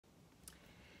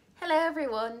Hello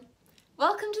everyone,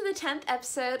 welcome to the 10th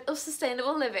episode of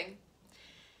Sustainable Living.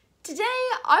 Today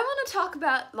I want to talk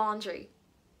about laundry.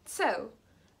 So,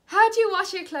 how do you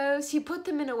wash your clothes? You put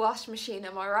them in a washing machine,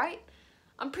 am I right?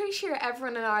 I'm pretty sure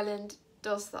everyone in Ireland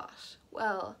does that.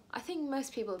 Well, I think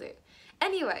most people do.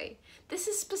 Anyway, this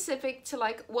is specific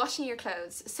to washing your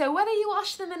clothes. So whether you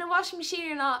wash them in a washing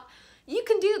machine or not, you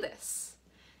can do this.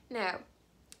 Now,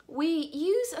 we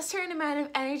use a certain amount of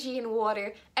energy and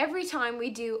water every time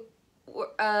we do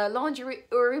laundry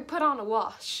or we put on a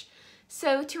wash.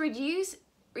 So to reduce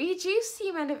the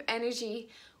amount of energy,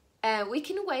 we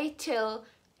can wait till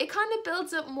it kind of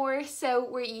builds up more, so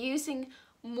we're using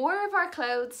more of our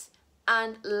clothes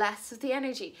and less of the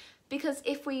energy. Because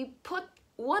if we put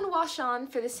one wash on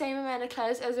for the same amount of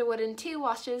clothes as it would in 2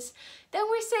 washes, then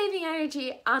we're saving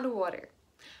energy and water.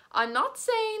 I'm not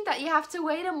saying that you have to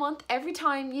wait a month every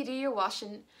time you do your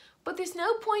washing, but there's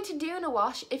no point in doing a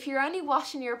wash if you're only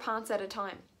washing your pants at a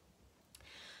time.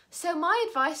 So my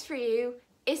advice for you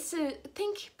is to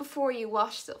think before you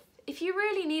wash stuff. If you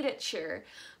really need it, sure,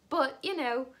 but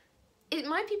it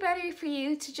might be better for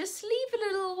you to just leave it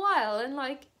a little while and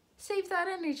save that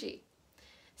energy.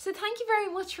 So thank you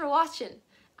very much for watching,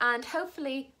 and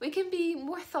hopefully we can be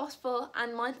more thoughtful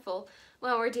and mindful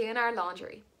when we're doing our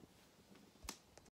laundry.